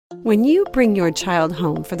When you bring your child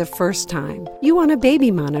home for the first time, you want a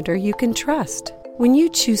baby monitor you can trust. When you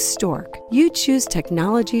choose Stork, you choose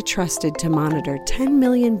technology trusted to monitor 10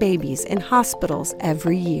 million babies in hospitals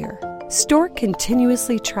every year. Stork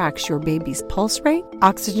continuously tracks your baby's pulse rate,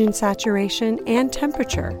 oxygen saturation, and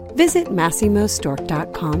temperature. Visit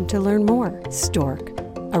MassimoStork.com to learn more. Stork,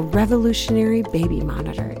 a revolutionary baby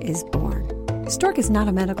monitor, is born. Stork is not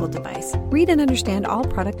a medical device. Read and understand all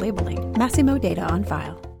product labeling. Massimo data on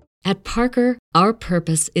file. At Parker, our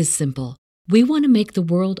purpose is simple. We want to make the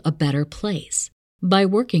world a better place by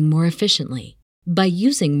working more efficiently, by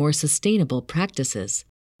using more sustainable practices,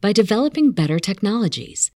 by developing better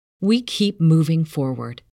technologies. We keep moving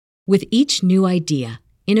forward. With each new idea,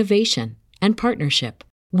 innovation, and partnership,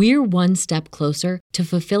 we're one step closer to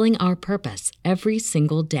fulfilling our purpose every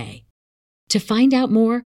single day. To find out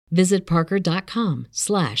more, visit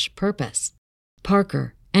parker.com/purpose.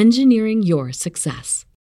 Parker, engineering your success.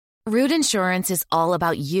 Root Insurance is all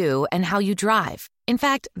about you and how you drive. In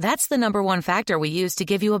fact, that's the number one factor we use to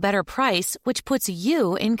give you a better price, which puts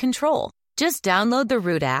you in control. Just download the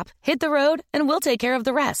Root app, hit the road, and we'll take care of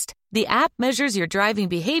the rest. The app measures your driving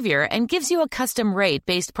behavior and gives you a custom rate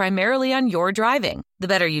based primarily on your driving. The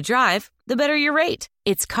better you drive, the better your rate.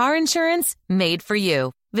 It's car insurance made for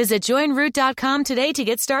you. Visit joinroot.com today to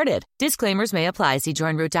get started. Disclaimers may apply. See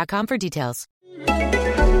joinroot.com for details.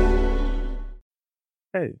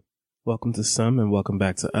 Hey, welcome to some and welcome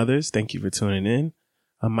back to others. Thank you for tuning in.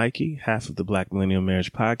 I'm Mikey, half of the Black Millennial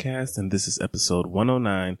Marriage Podcast, and this is episode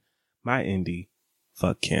 109, My Indie,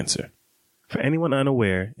 Fuck Cancer. For anyone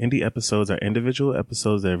unaware, indie episodes are individual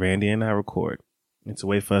episodes that Randy and I record. It's a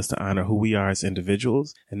way for us to honor who we are as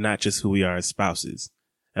individuals and not just who we are as spouses.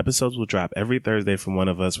 Episodes will drop every Thursday from one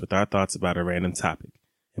of us with our thoughts about a random topic.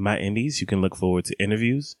 In My Indies, you can look forward to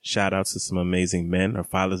interviews, shout outs to some amazing men or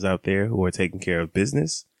fathers out there who are taking care of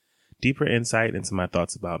business, deeper insight into my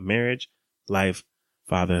thoughts about marriage, life,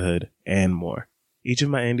 fatherhood, and more. Each of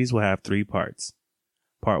My Indies will have 3 parts.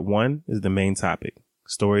 Part 1 is the main topic,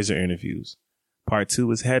 stories or interviews. Part 2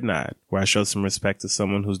 is Head Nod, where I show some respect to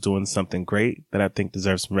someone who's doing something great that I think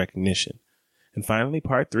deserves some recognition. And finally,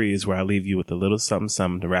 Part 3 is where I leave you with a little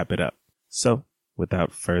something to wrap it up. So,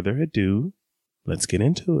 without further ado, let's get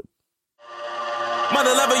into it. Mother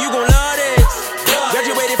lover, you gon' love this.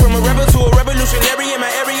 Graduated from a rebel to a revolutionary in my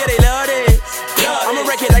area, they love this. I'm a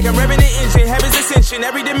wreck it like I'm revving the engine, heaven's ascension,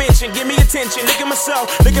 every dimension, give me attention. Look at my soul,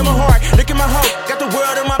 look at my heart, look at my hope. Got the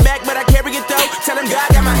world on my back, but I carry it though. Tell him God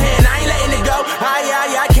got my hand, I ain't letting it go.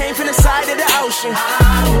 I came from the side of the ocean.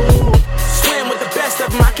 Swim with the best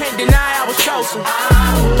of them, I can't deny I was chosen.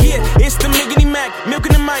 Yeah, it's the Miggity Mac,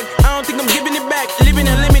 milking the mic. I don't think I'm giving it back. Living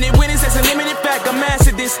unlimited winnings, that's a limited fact. I'm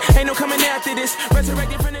mastered this, ain't no coming after this.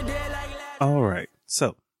 Resurrected from the dead like All right,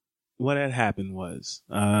 so what had happened was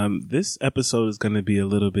this episode is going to be a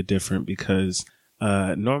little bit different because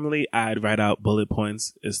normally I'd write out bullet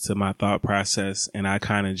points as to my thought process and I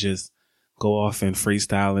kind of just go off and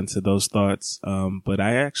freestyle into those thoughts. But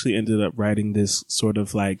I actually ended up writing this sort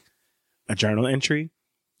of like a journal entry.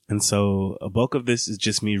 And so a bulk of this is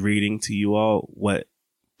just me reading to you all what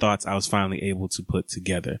thoughts I was finally able to put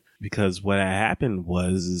together. Because what had happened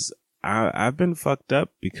was I've been fucked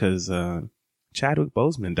up because Chadwick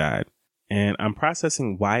Boseman died. And I'm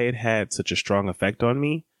processing why it had such a strong effect on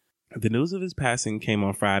me. The news of his passing came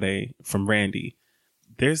on Friday from Randy.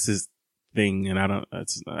 There's this thing, and I don't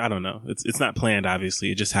know. It's not planned,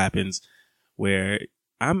 obviously. It just happens where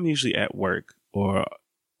I'm usually at work or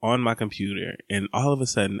on my computer, and all of a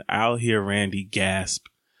sudden I'll hear Randy gasp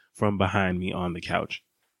from behind me on the couch.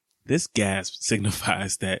 This gasp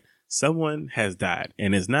signifies that someone has died,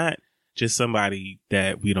 and it's not just somebody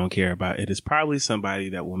that we don't care about. It is probably somebody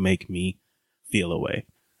that will make me feel away.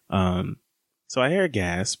 So I hear a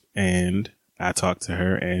gasp and I talk to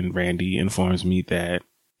her and Randy informs me that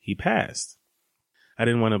he passed. I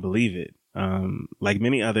didn't want to believe it. Like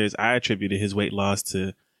many others, I attributed his weight loss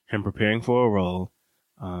to him preparing for a role.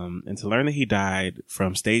 And to learn that he died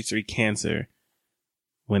from stage 3 cancer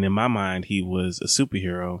when in my mind he was a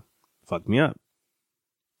superhero fucked me up.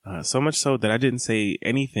 So much so that I didn't say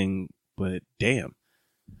anything but damn.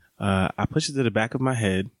 I pushed it to the back of my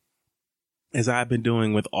head, as I've been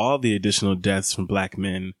doing with all the additional deaths from black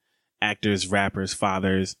men, actors, rappers,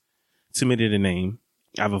 fathers, too many to name.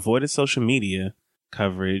 I've avoided social media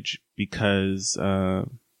coverage because I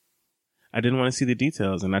didn't want to see the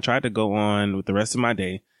details, and I tried to go on with the rest of my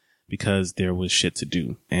day because there was shit to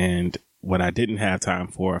do. And what I didn't have time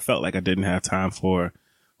for, I felt like I didn't have time for,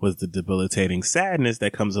 was the debilitating sadness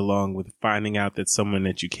that comes along with finding out that someone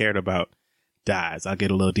that you cared about dies. I'll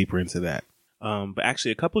get a little deeper into that. But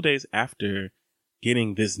actually, a couple days after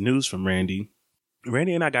getting this news from Randy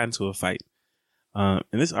and I got into a fight. And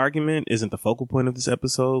this argument isn't the focal point of this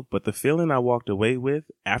episode, but the feeling I walked away with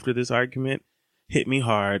after this argument hit me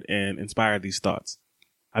hard and inspired these thoughts.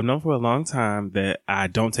 I've known for a long time that I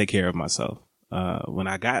don't take care of myself. When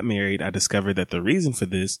I got married, I discovered that the reason for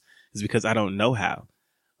this is because I don't know how.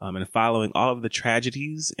 And following all of the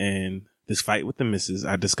tragedies and this fight with the missus,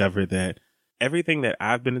 I discovered that everything that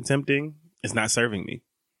I've been attempting is not serving me.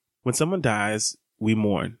 When someone dies, we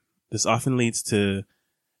mourn. This often leads to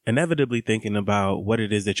inevitably thinking about what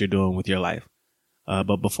it is that you're doing with your life.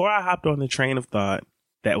 But before I hopped on the train of thought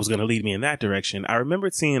that was going to lead me in that direction, I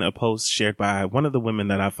remembered seeing a post shared by one of the women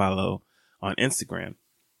that I follow on Instagram.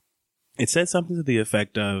 It said something to the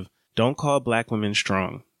effect of, "Don't call Black women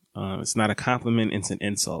strong. It's not a compliment, it's an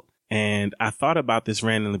insult." And I thought about this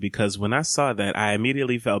randomly because when I saw that, I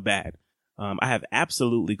immediately felt bad. I have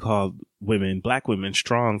absolutely called Black women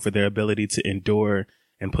strong for their ability to endure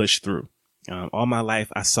and push through. All my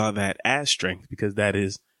life, I saw that as strength because that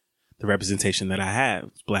is the representation that I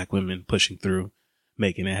have, Black women pushing through,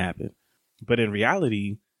 making it happen. But in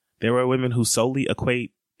reality, there are women who solely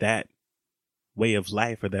equate that way of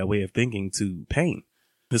life or that way of thinking to pain.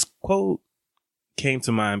 This quote came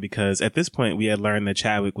to mind because at this point we had learned that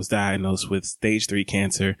Chadwick was diagnosed with stage 3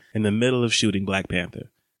 cancer in the middle of shooting Black Panther.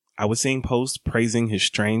 I was seeing posts praising his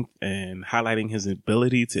strength and highlighting his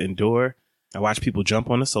ability to endure. I watched people jump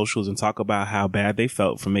on the socials and talk about how bad they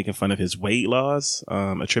felt for making fun of his weight loss,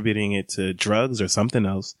 attributing it to drugs or something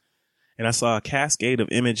else. And I saw a cascade of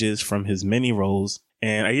images from his many roles.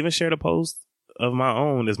 And I even shared a post of my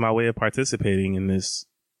own as my way of participating in this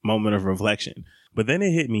moment of reflection. But then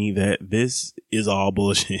it hit me that this is all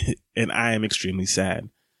bullshit and I am extremely sad.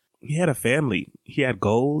 He had a family. He had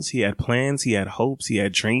goals. He had plans. He had hopes. He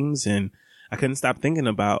had dreams. And I couldn't stop thinking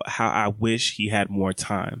about how I wish he had more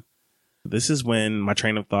time. This is when my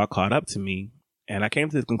train of thought caught up to me. And I came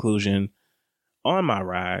to the conclusion on my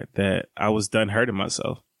ride that I was done hurting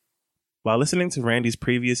myself. While listening to Randy's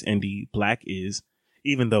previous indie, Black Is,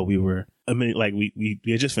 even though we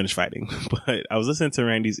had just finished fighting, but I was listening to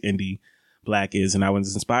Randy's indie, Black Is, and I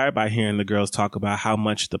was inspired by hearing the girls talk about how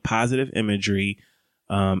much the positive imagery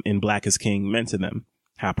in Black is King meant to them,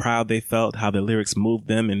 how proud they felt, how the lyrics moved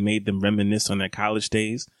them and made them reminisce on their college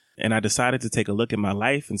days. And I decided to take a look at my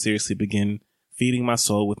life and seriously begin feeding my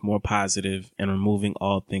soul with more positive and removing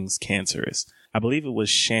all things cancerous. I believe it was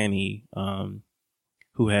Shani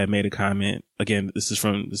who had made a comment. Again, this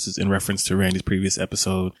is in reference to Randy's previous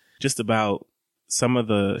episode, just about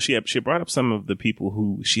she brought up some of the people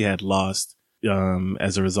who she had lost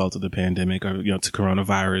as a result of the pandemic or, to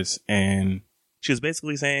coronavirus. And she was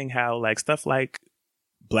basically saying how like stuff like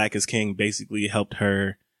Black is King basically helped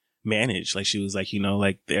her manage. Like she was like,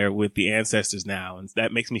 they're with the ancestors now. And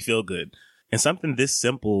that makes me feel good. And something this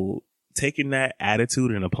simple, taking that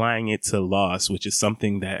attitude and applying it to loss, which is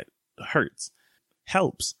something that hurts,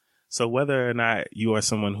 helps. So whether or not you are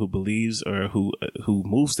someone who believes or who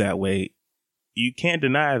moves that way, you can't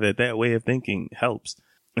deny that way of thinking helps.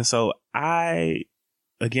 And so I,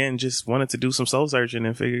 again, just wanted to do some soul searching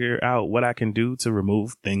and figure out what I can do to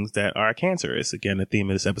remove things that are cancerous. Again, the theme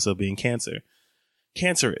of this episode being cancer.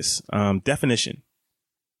 Cancerous. Definition.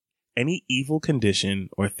 Any evil condition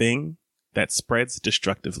or thing that spreads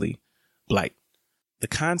destructively. Blight. The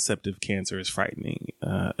concept of cancer is frightening.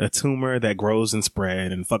 A tumor that grows and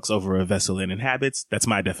spread and fucks over a vessel it inhabits. That's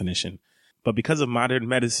my definition. But because of modern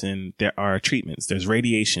medicine, there are treatments. There's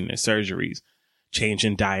radiation, there's surgeries, change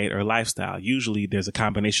in diet or lifestyle. Usually there's a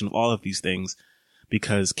combination of all of these things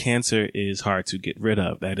because cancer is hard to get rid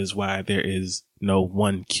of. That is why there is no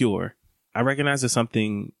one cure. I recognize that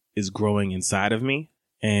something is growing inside of me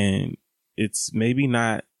and it's maybe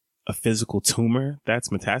not a physical tumor that's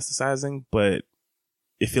metastasizing, but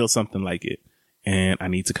it feels something like it. And I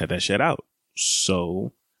need to cut that shit out.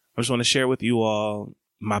 So I just want to share with you all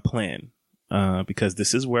my plan. Because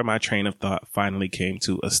this is where my train of thought finally came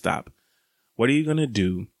to a stop. What are you going to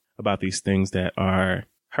do about these things that are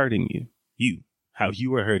hurting you? How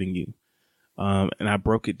you are hurting you? And I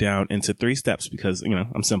broke it down into 3 steps because,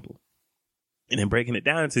 I'm simple. And then breaking it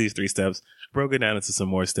down into these 3 steps, broke it down into some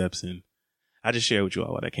more steps. And I just share with you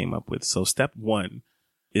all what I came up with. So step 1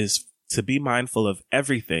 is to be mindful of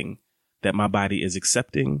everything that my body is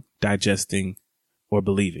accepting, digesting, or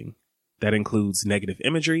believing. That includes negative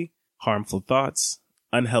imagery, harmful thoughts,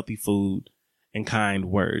 unhealthy food, and kind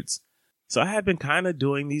words. So I have been kind of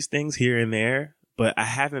doing these things here and there, but I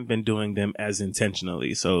haven't been doing them as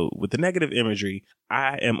intentionally. So with the negative imagery,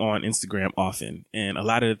 I am on Instagram often. And a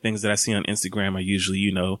lot of the things that I see on Instagram are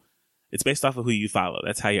usually, it's based off of who you follow.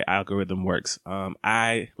 That's how your algorithm works.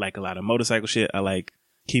 I like a lot of motorcycle shit. I like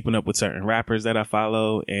keeping up with certain rappers that I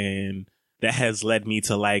follow, and that has led me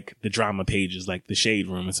to like the drama pages, like the Shade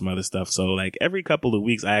Room and some other stuff. So like every couple of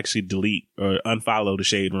weeks I actually delete or unfollow the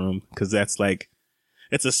Shade Room, because that's like,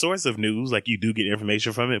 it's a source of news. Like you do get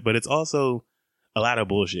information from it, but it's also a lot of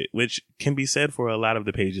bullshit, which can be said for a lot of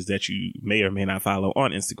the pages that you may or may not follow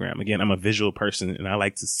on Instagram. Again, I'm a visual person and I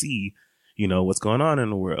like to see, you know, what's going on in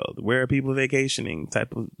the world. Where are people vacationing?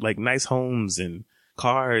 Type of like nice homes and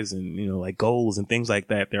cars and, you know, like goals and things like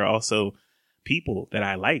that. There are also people that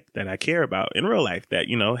I like, that I care about in real life that,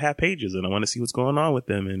 you know, have pages, and I want to see what's going on with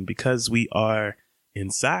them. And because we are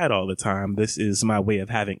inside all the time, this is my way of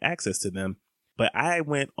having access to them. But I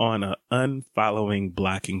went on a unfollowing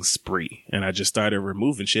blocking spree, and I just started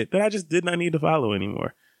removing shit that I just did not need to follow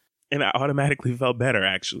anymore. And I automatically felt better,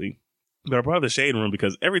 actually. But I brought up the Shade Room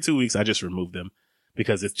because every 2 weeks I just remove them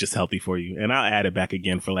because it's just healthy for you. And I'll add it back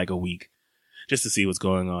again for like a week just to see what's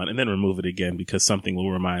going on, and then remove it again because something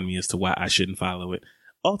will remind me as to why I shouldn't follow it.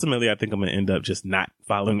 Ultimately, I think I'm going to end up just not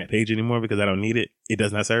following that page anymore because I don't need it. It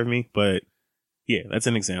does not serve me. But yeah, that's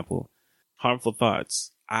an example. Harmful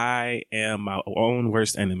thoughts. I am my own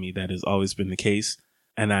worst enemy. That has always been the case.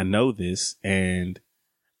 And I know this, and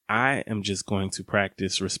I am just going to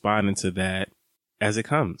practice responding to that as it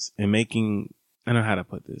comes and making, I don't know how to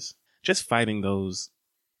put this, just fighting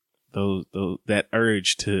that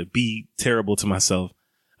urge to be terrible to myself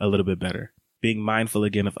a little bit better. Being mindful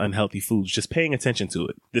again of unhealthy foods, just paying attention to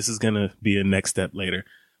it. This is going to be a next step later,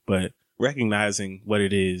 but recognizing what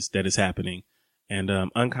it is that is happening. And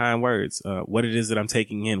unkind words, what it is that I'm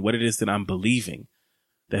taking in, what it is that I'm believing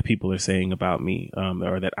that people are saying about me,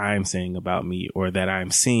 or that I'm saying about me, or that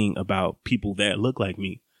I'm seeing about people that look like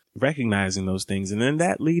me. Recognizing those things, and then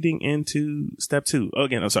that leading into step 2. Oh,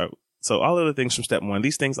 again, I'm sorry. So all of the things from step 1,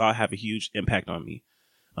 these things all have a huge impact on me.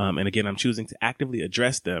 And again, I'm choosing to actively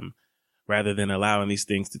address them rather than allowing these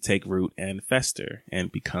things to take root and fester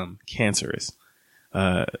and become cancerous.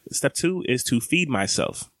 Step 2 is to feed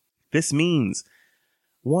myself. This means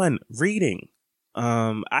 1, reading.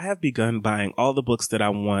 I have begun buying all the books that I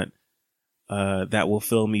want, that will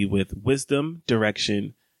fill me with wisdom,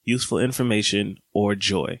 direction, useful information, or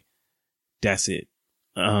joy. That's it.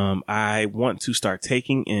 I want to start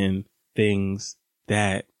taking in things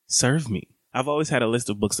that serve me. I've always had a list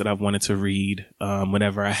of books that I've wanted to read,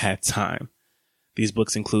 whenever I had time. These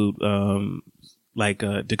books include,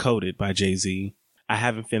 Decoded by Jay-Z. I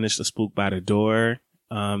haven't finished A Spook by the Door,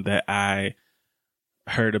 that I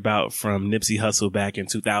heard about from Nipsey Hussle back in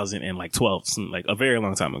 2012, like a very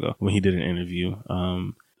long time ago when he did an interview.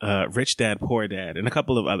 Rich Dad, Poor Dad, and a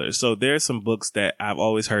couple of others. So there's some books that I've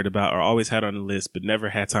always heard about or always had on the list, but never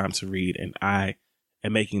had time to read. And I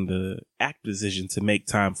am making the active decision to make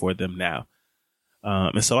time for them now.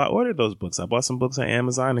 And so I ordered those books. I bought some books on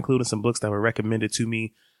Amazon, including some books that were recommended to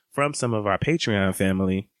me from some of our Patreon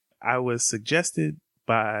family. I was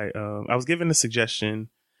given a suggestion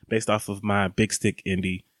based off of my Big Stick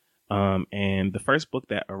Indie. And the first book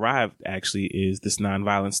that arrived actually is This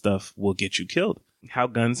Nonviolent Stuff Will Get You Killed: How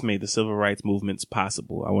Guns Made the Civil Rights Movements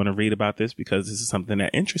Possible. I want to read about this because this is something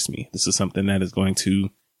that interests me. This is something that is going to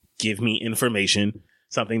give me information,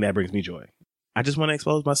 something that brings me joy. I just want to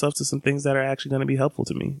expose myself to some things that are actually going to be helpful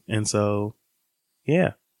to me. And so,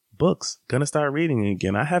 yeah, books. Gonna start reading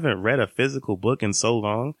again. I haven't read a physical book in so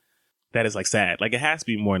long that is like sad. Like it has to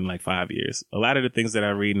be more than like 5 years. A lot of the things that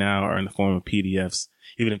I read now are in the form of PDFs,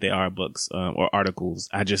 even if they are books, or articles.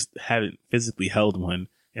 I just haven't physically held one.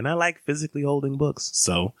 And I like physically holding books.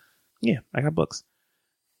 So, yeah, I got books.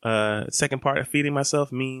 Second part of feeding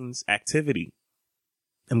myself means activity.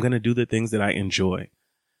 I'm going to do the things that I enjoy.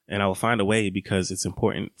 And I will find a way because it's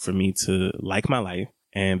important for me to like my life.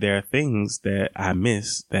 And there are things that I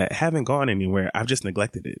miss that haven't gone anywhere. I've just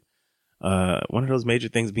neglected it. One of those major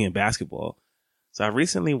things being basketball. So I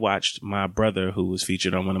recently watched my brother, who was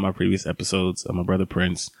featured on one of my previous episodes, my brother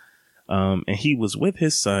Prince. And he was with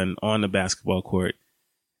his son on the basketball court.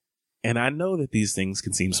 And I know that these things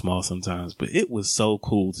can seem small sometimes, but it was so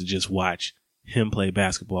cool to just watch him play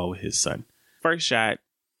basketball with his son. First shot,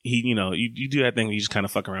 you do that thing where you just kind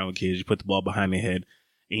of fuck around with kids. You put the ball behind their head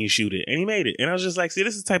and you shoot it. And he made it. And I was just like, see,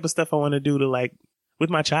 this is the type of stuff I want to do to like with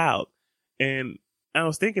my child. And I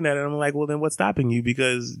was thinking that, and I'm like, well, then what's stopping you?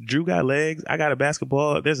 Because Drew got legs. I got a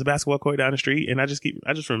basketball. There's a basketball court down the street. And I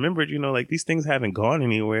just remembered, like these things haven't gone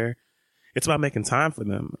anywhere. It's about making time for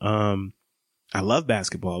them. I love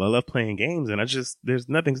basketball. I love playing games, and there's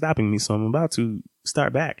nothing stopping me. So I'm about to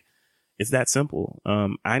start back. It's that simple.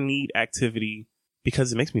 I need activity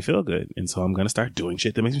because it makes me feel good. And so I'm going to start doing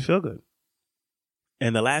shit that makes me feel good.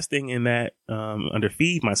 And the last thing in that, under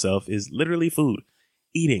feed myself, is literally food.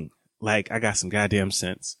 Eating. Like, I got some goddamn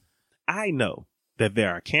sense. I know that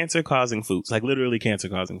there are cancer-causing foods, like literally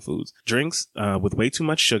cancer-causing foods. Drinks with way too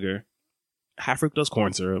much sugar, high fructose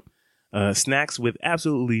corn syrup, snacks with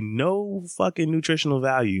absolutely no fucking nutritional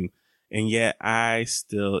value, and yet I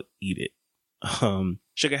still eat it.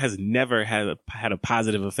 Sugar has never had a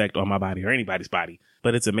positive effect on my body or anybody's body,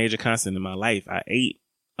 but it's a major constant in my life. I ate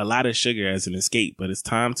a lot of sugar as an escape, but it's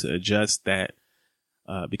time to adjust that,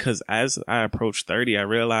 because as I approach 30, I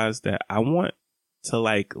realized that I want to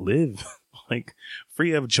like live like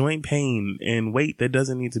free of joint pain and weight that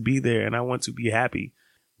doesn't need to be there, and I want to be happy.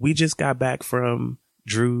 We just got back from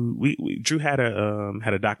Drew. Drew had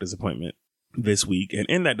a doctor's appointment this week, and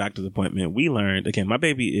in that doctor's appointment, we learned, again, my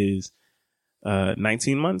baby is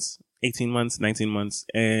 19 months,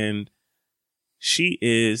 and she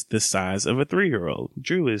is the size of a 3-year-old.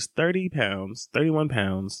 Drew is 31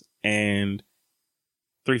 pounds, and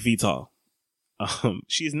 3 feet tall.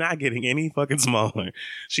 She's not getting any fucking smaller.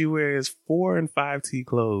 She wears 4 and 5T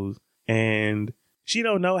clothes, and she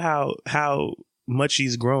don't know how much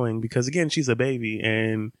she's growing, because again, she's a baby,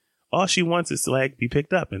 and all she wants is to like be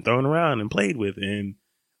picked up and thrown around and played with. And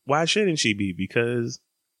why shouldn't she be? Because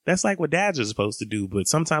that's like what dads are supposed to do. But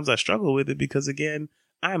sometimes I struggle with it because, again,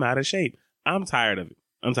 I'm out of shape. I'm tired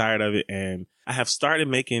of it. And I have started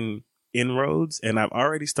making inroads, and I've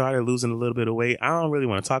already started losing a little bit of weight. I don't really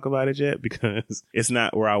want to talk about it yet because it's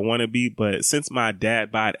not where I want to be. But since my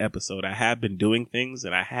dad bod episode, I have been doing things,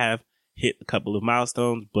 and I have hit a couple of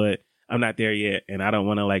milestones, but I'm not there yet. And I don't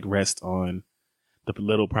want to like rest on the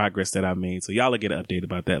little progress that I made. So y'all will get an update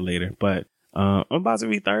about that later. But I'm about to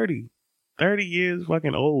be 30 years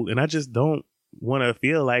fucking old, and I just don't want to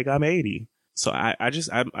feel like I'm 80. So I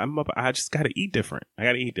just got to eat different.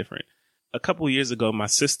 A couple of years ago, my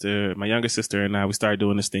younger sister and I, we started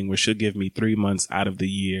doing this thing where she'll give me 3 months out of the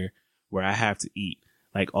year where I have to eat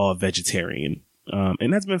like all vegetarian.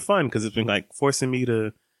 And that's been fun because it's been like forcing me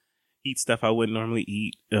to eat stuff I wouldn't normally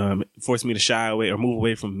eat, forcing me to shy away or move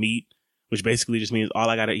away from meat, which basically just means all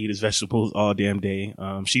I got to eat is vegetables all damn day.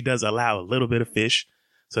 She does allow a little bit of fish,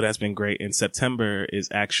 so that's been great. And September is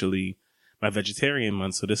actually my vegetarian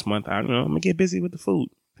month. So this month, I'm going to get busy with the food.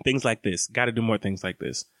 Things like this. Got to do more things like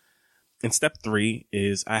this. And step 3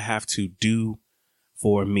 is I have to do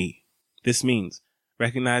for me. This means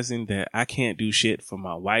recognizing that I can't do shit for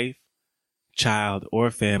my wife, child, or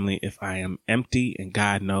family if I am empty. And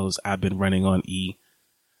God knows I've been running on E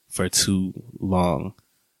for too long.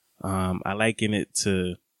 I liken it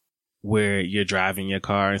to where you're driving your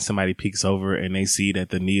car and somebody peeks over and they see that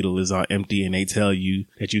the needle is all empty and they tell you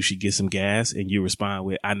that you should get some gas, and you respond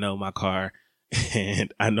with, I know my car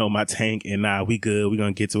and I know my tank, and nah, we good. We're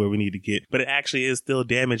going to get to where we need to get. But it actually is still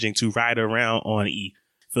damaging to ride around on E.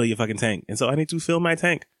 Fill your fucking tank. And so I need to fill my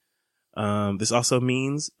tank. This also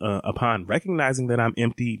means, upon recognizing that I'm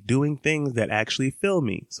empty, doing things that actually fill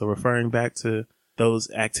me. So referring back to those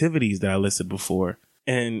activities that I listed before,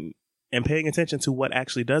 and paying attention to what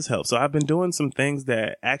actually does help. So I've been doing some things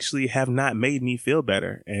that actually have not made me feel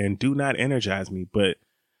better and do not energize me, but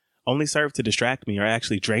only serve to distract me or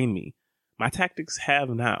actually drain me. My tactics have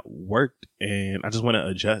not worked, and I just want to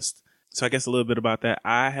adjust. So I guess a little bit about that.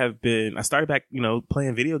 I started back,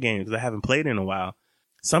 playing video games I haven't played in a while.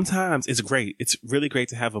 Sometimes it's great. It's really great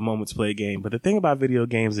to have a moment to play a game. But the thing about video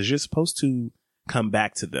games is you're supposed to come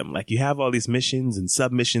back to them. Like, you have all these missions and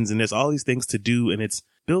submissions, and there's all these things to do, and it's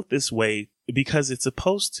built this way because it's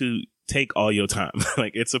supposed to take all your time.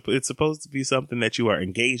 Like, it's supposed to be something that you are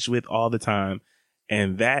engaged with all the time,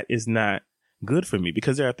 and that is not good for me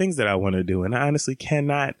because there are things that I want to do, and I honestly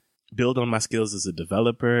cannot build on my skills as a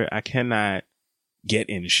developer. I cannot get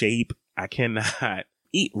in shape. I cannot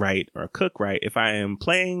eat right or cook right if I am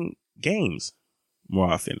playing games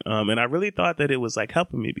more often. And I really thought that it was like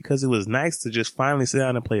helping me because it was nice to just finally sit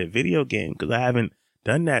down and play a video game, because I haven't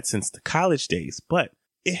done that since the college days, but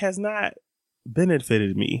it has not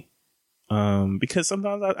benefited me. Because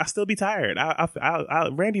sometimes I still be tired.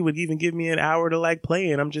 Randy would even give me an hour to like play,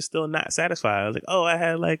 and I'm just still not satisfied. I was like, oh, I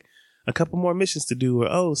had like a couple more missions to do, or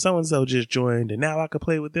oh, so-and-so just joined and now I could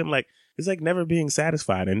play with them. Like, it's like never being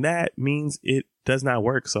satisfied, and that means it does not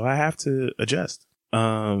work. So I have to adjust.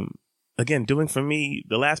 Again, doing for me,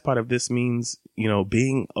 the last part of this means,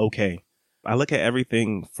 being okay. I look at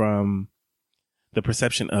everything from the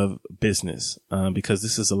perception of business, because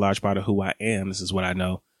this is a large part of who I am. This is what I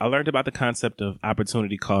know. I learned about the concept of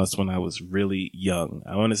opportunity cost when I was really young.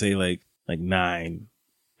 I want to say like 9.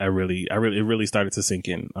 It really started to sink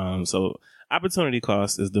in. So opportunity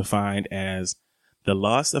cost is defined as the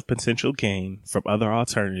loss of potential gain from other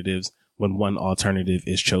alternatives when one alternative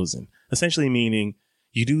is chosen. Essentially meaning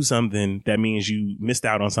you do something that means you missed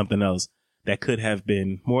out on something else that could have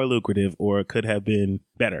been more lucrative or could have been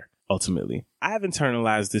better, ultimately. I have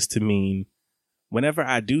internalized this to mean whenever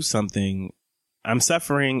I do something, I'm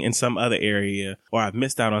suffering in some other area or I've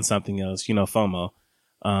missed out on something else, FOMO.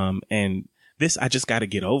 And this I just got to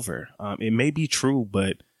get over. It may be true,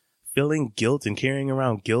 but feeling guilt and carrying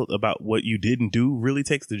around guilt about what you didn't do really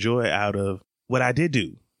takes the joy out of what I did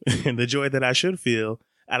do and the joy that I should feel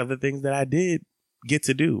out of the things that I did get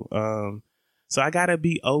to do. So I got to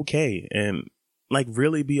be okay and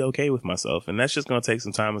really be okay with myself. And that's just going to take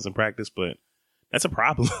some time and some practice, but that's a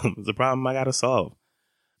problem. It's a problem I got to solve.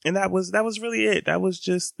 And that was really it. That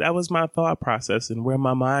was my thought process and where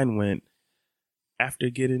my mind went after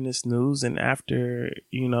getting this news and after,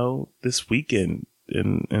 this weekend.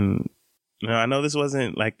 And I know this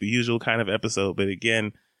wasn't like the usual kind of episode, but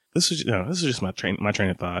again, this is just my train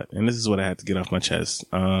of thought. And this is what I had to get off my chest.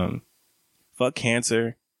 Fuck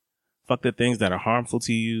cancer. Fuck the things that are harmful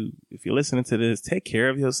to you. If you're listening to this, take care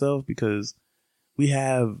of yourself because we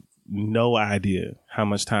have no idea how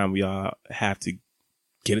much time we all have to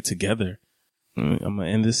get it together. I'm going to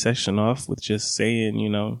end this session off with just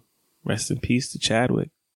saying, rest in peace to Chadwick.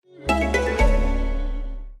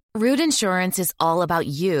 Root Insurance is all about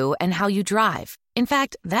you and how you drive. In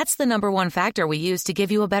fact, that's the number one factor we use to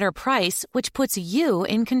give you a better price, which puts you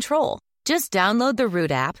in control. Just download the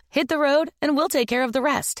Root app, hit the road, and we'll take care of the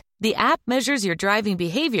rest. The app measures your driving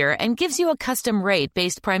behavior and gives you a custom rate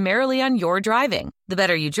based primarily on your driving. The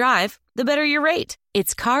better you drive, the better your rate.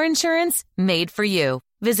 It's car insurance made for you.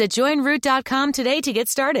 Visit joinroot.com today to get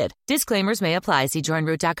started. Disclaimers may apply. See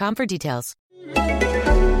joinroot.com for details.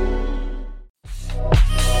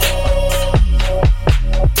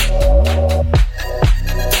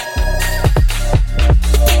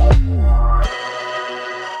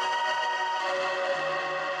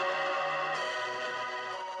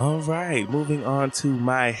 All right, moving on to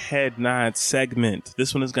my head nod segment.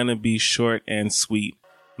 This one is going to be short and sweet.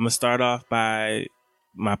 I'm going to start off by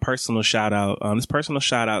my personal shout out. This personal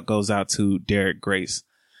shout out goes out to Derek Grace.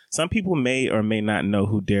 Some people may or may not know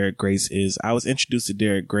who Derek Grace is. I was introduced to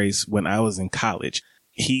Derek Grace when I was in college.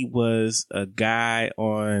 He was a guy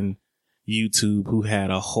on YouTube who had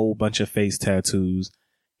a whole bunch of face tattoos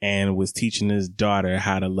and was teaching his daughter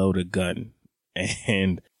how to load a gun.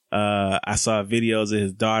 And I saw videos of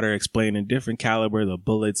his daughter explaining different calibers of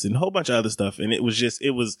bullets and a whole bunch of other stuff. And it was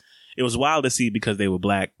wild to see because they were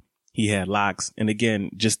black. He had locks. And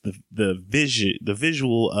again, just the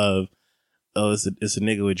visual of, it's a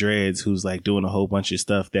nigga with dreads who's like doing a whole bunch of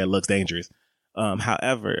stuff that looks dangerous.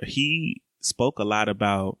 However, he spoke a lot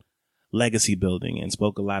about legacy building and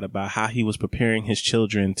spoke a lot about how he was preparing his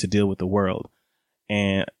children to deal with the world.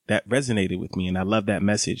 And that resonated with me. And I love that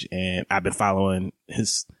message. And I've been following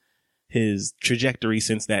his trajectory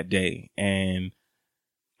since that day. And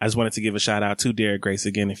I just wanted to give a shout out to Derek Grace.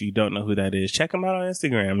 Again, if you don't know who that is, check him out on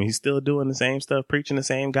Instagram. He's still doing the same stuff, preaching the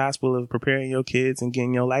same gospel of preparing your kids and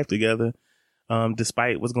getting your life together,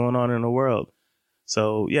 despite what's going on in the world.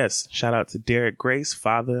 So yes, shout out to Derek Grace,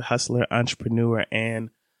 father, hustler, entrepreneur, and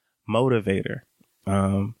motivator.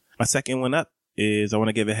 My second one up is I want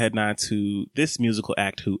to give a head nod to this musical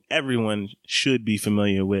act who everyone should be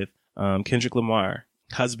familiar with. Kendrick Lamar,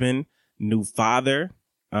 husband, new father,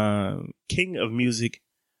 king of music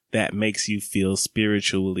that makes you feel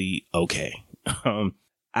spiritually okay.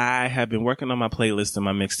 I have been working on my playlist and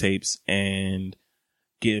my mixtapes and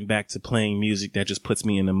getting back to playing music that just puts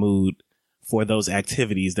me in the mood for those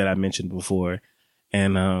activities that I mentioned before.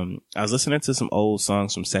 And I was listening to some old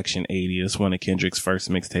songs from Section 80. It's one of Kendrick's first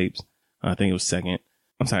mixtapes. I think it was second.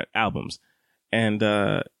 I'm sorry, albums. And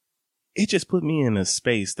it just put me in a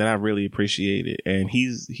space that I really appreciated. And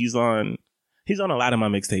he's on a lot of my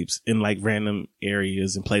mixtapes in like random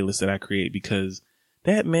areas and playlists that I create because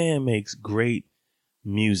that man makes great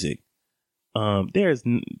music. There's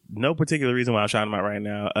no particular reason why I'm shouting him out right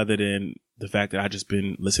now other than the fact that I just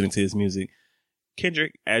been listening to his music.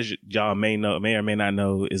 Kendrick, as y'all may or may not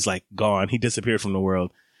know, is like gone. He disappeared from the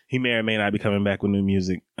world. He may or may not be coming back with new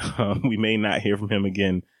music. We may not hear from him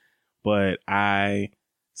again, but I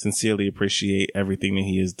sincerely appreciate everything that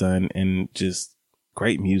he has done and just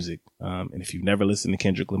great music. And if you've never listened to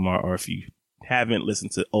Kendrick Lamar or if you haven't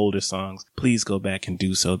listened to older songs, please go back and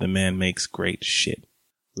do so. The man makes great shit.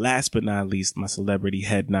 Last but not least, my celebrity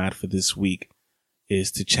head nod for this week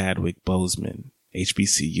is to Chadwick Boseman,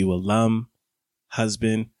 HBCU alum,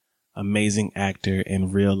 husband, amazing actor,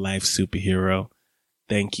 and real life superhero.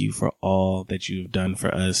 Thank you for all that you've done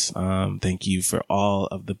for us. Thank you for all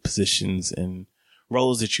of the positions and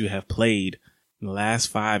roles that you have played, in the last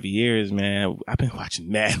 5 years, man, I've been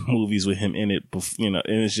watching mad movies with him in it, and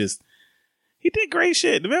it's just, he did great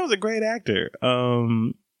shit. The man was a great actor.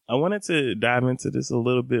 I wanted to dive into this a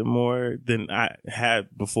little bit more than I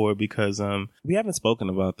had before because we haven't spoken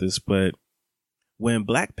about this, but when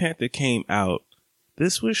Black Panther came out,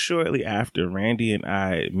 this was shortly after Randy and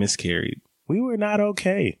I miscarried. We were not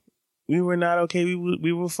okay. We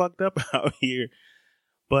were fucked up out here.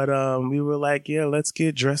 But we were like, yeah, let's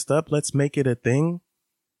get dressed up. Let's make it a thing.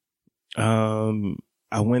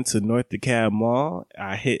 I went to North DeKalb Mall.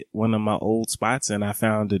 I hit one of my old spots and I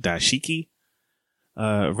found a dashiki.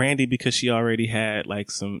 Randy, because she already had like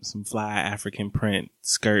some fly African print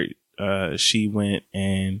skirt, she went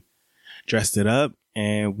and dressed it up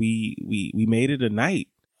and we made it a night.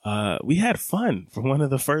 We had fun for one of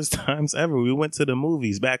the first times ever. We went to the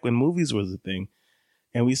movies back when movies was a thing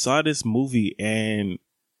and we saw this movie and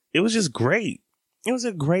it was just great. It was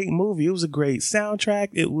a great movie. It was a great soundtrack.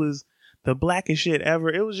 It was the blackest shit ever.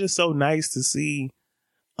 It was just so nice to see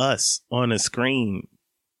us on a screen.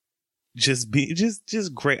 Just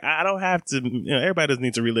great. I don't have to, everybody doesn't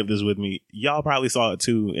need to relive this with me. Y'all probably saw it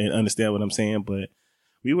too and understand what I'm saying, but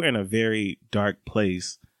we were in a very dark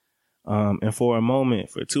place. And for a moment,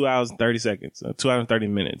 for 2 hours and 30 seconds, 2 hours and 30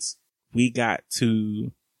 minutes, we got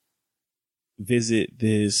to visit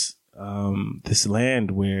this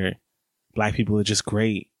land where Black people are just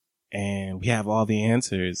great. And we have all the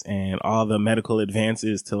answers and all the medical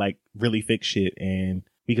advances to like really fix shit. And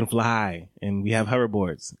we can fly and we have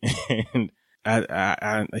hoverboards. And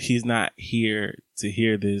he's not here to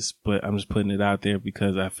hear this, but I'm just putting it out there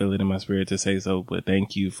because I feel it in my spirit to say so. But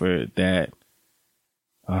thank you for that,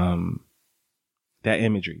 that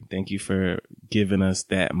imagery. Thank you for giving us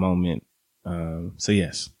that moment. So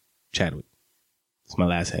yes, Chadwick. It's my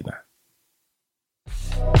last headline.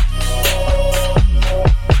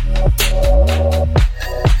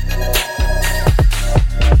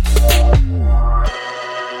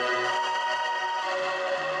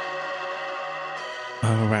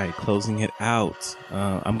 All right, closing it out.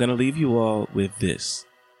 I'm going to leave you all with this.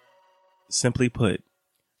 Simply put,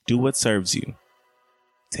 do what serves you.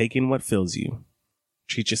 Take in what fills you.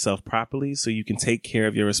 Treat yourself properly so you can take care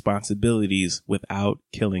of your responsibilities without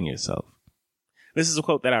killing yourself. This is a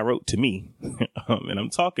quote that I wrote to me, and I'm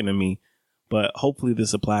talking to me, but hopefully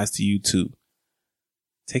this applies to you too.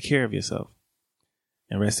 Take care of yourself.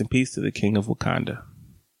 And rest in peace to the King of Wakanda.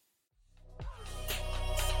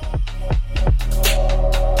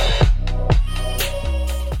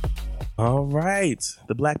 All right.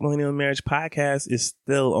 The Black Millennial Marriage Podcast is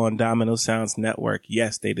still on Domino Sounds Network.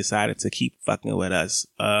 Yes, they decided to keep fucking with us.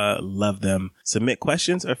 Love them. Submit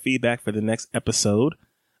questions or feedback for the next episode.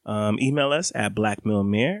 Email us at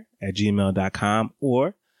blackmillmare@gmail.com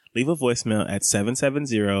or leave a voicemail at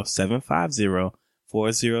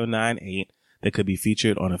 770-750-4098 that could be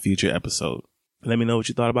featured on a future episode. Let me know what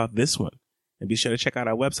you thought about this one. And be sure to check out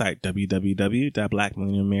our website,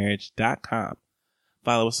 www.blackmillennialmarriage.com.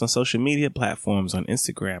 Follow us on social media platforms on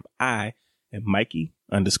Instagram. I am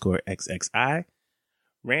Mikey_XXI.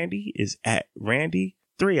 Randy is at Randy,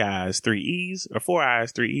 3 I's, 3 E's, or 4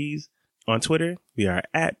 I's, 3 E's. On Twitter, we are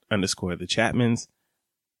at _the Chapmans.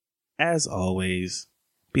 As always,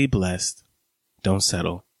 be blessed. Don't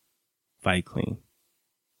settle. Fight clean.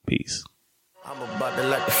 Peace. I'm about to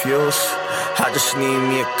light the fuse. I just need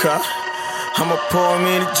me a cup. I'ma pour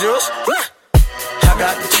me the juice. I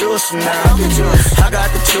got the juice now. I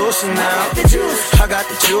got the juice now. I got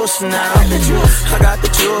the juice now. I got the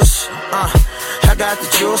juice. I got the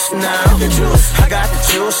juice now. I got the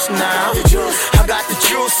juice now. I got the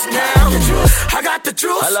juice now. I got the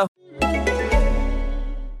juice. Hello.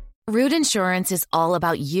 Root Insurance is all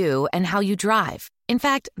about you and how you drive. In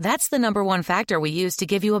fact, that's the #1 factor we use to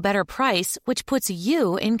give you a better price, which puts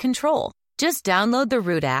you in control. Just download the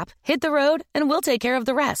Root app, hit the road, and we'll take care of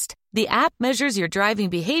the rest. The app measures your driving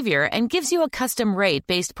behavior and gives you a custom rate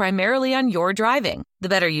based primarily on your driving. The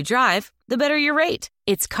better you drive, the better your rate.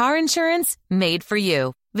 It's car insurance made for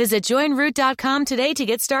you. Visit joinroot.com today to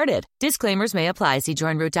get started. Disclaimers may apply. See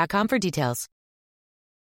joinroot.com for details.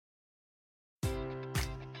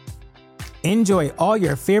 Enjoy all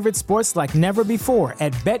your favorite sports like never before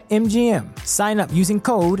at BetMGM. Sign up using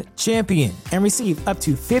code CHAMPION and receive up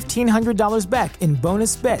to $1,500 back in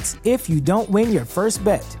bonus bets if you don't win your first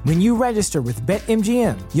bet. When you register with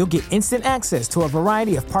BetMGM, you'll get instant access to a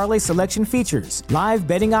variety of parlay selection features, live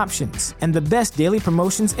betting options, and the best daily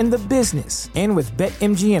promotions in the business. And with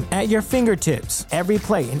BetMGM at your fingertips, every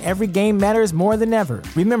play and every game matters more than ever.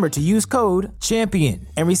 Remember to use code CHAMPION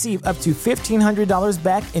and receive up to $1,500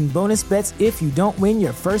 back in bonus bets if you don't win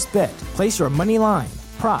your first bet. Place your money line,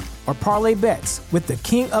 prop, or parlay bets with the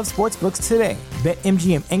king of sportsbooks today.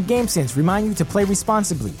 BetMGM and GameSense remind you to play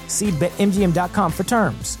responsibly. See BetMGM.com for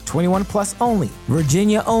terms. 21 plus only.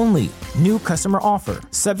 Virginia only. New customer offer.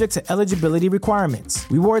 Subject to eligibility requirements.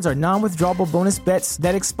 Rewards are non-withdrawable bonus bets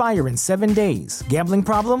that expire in 7 days. Gambling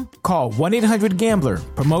problem? Call 1-800-GAMBLER.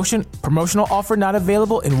 Promotional offer not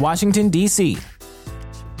available in Washington, D.C.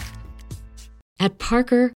 At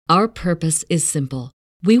Parker, our purpose is simple.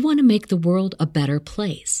 We want to make the world a better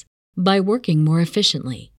place by working more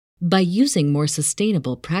efficiently, by using more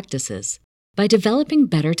sustainable practices, by developing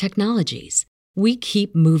better technologies. We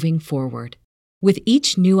keep moving forward. With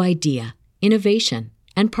each new idea, innovation,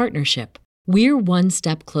 and partnership, we're one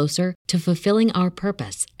step closer to fulfilling our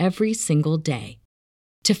purpose every single day.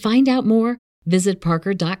 To find out more, visit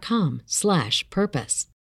parker.com/purpose.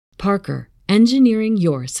 Parker, engineering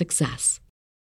your success.